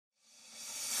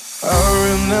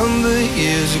remember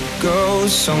years ago,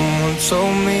 someone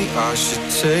told me I should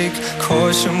take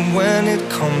caution when it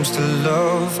comes to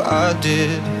love. I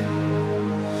did.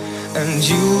 And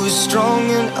you were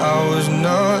strong and I was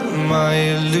not. My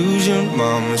illusion,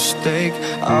 my mistake.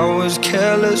 I was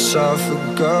careless, I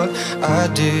forgot I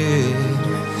did.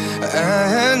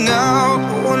 And now,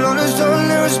 when all is done,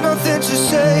 there is nothing to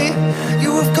say.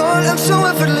 You have gone up so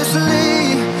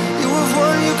effortlessly. You have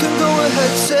won, you can go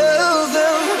ahead, tell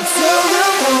them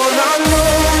all I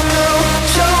know now.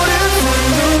 Shout it from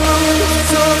the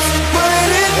rooftops,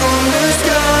 writing on the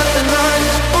skyline.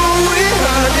 All we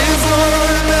had is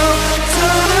one now.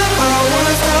 Tell them I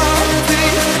was happy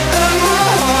and my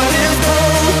heart is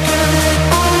broken.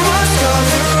 All my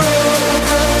scars are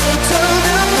open. Tell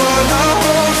them what I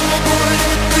hope would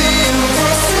be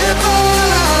impossible.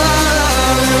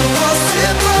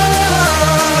 Impossible.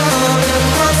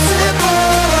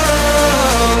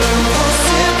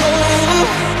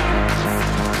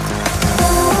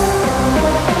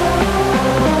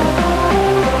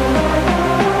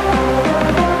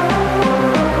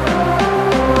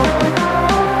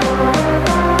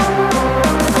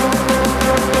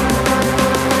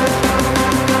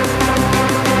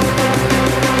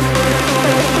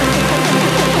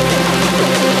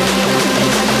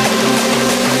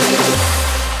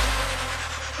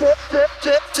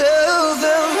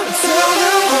 Tell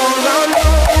them all I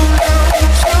know now.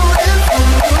 Shouting from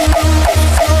the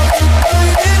rooftops,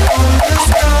 writing on the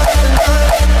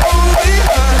skyline. All we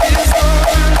had is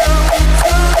one now.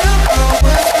 Tell them I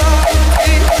was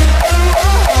happy and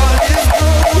my heart is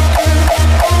broken.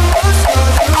 All my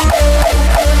scars are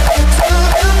open. Tell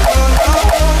them what I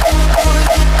hope would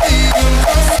be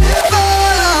impossible.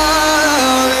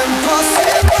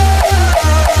 Impossible.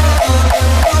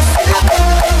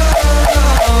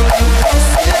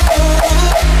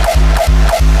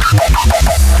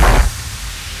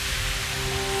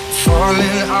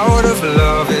 Falling out of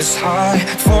love is high.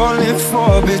 Falling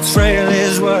for betrayal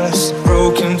is worse.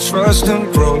 Broken trust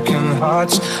and broken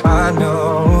hearts. I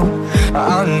know.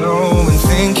 And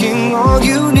thinking all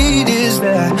you need is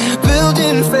that.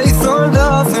 Building faith on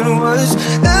nothing was.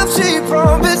 Empty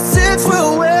promises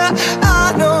will wear.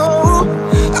 I know.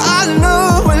 And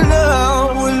now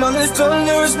when all is done,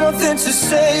 there is nothing to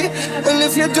say. And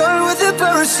if you're done with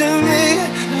embarrassing me,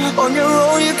 on your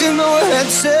own you can go ahead,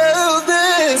 tell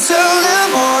them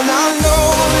all I know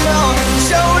now.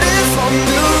 Shout it from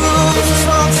the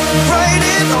rooftops, write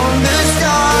it on the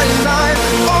skyline.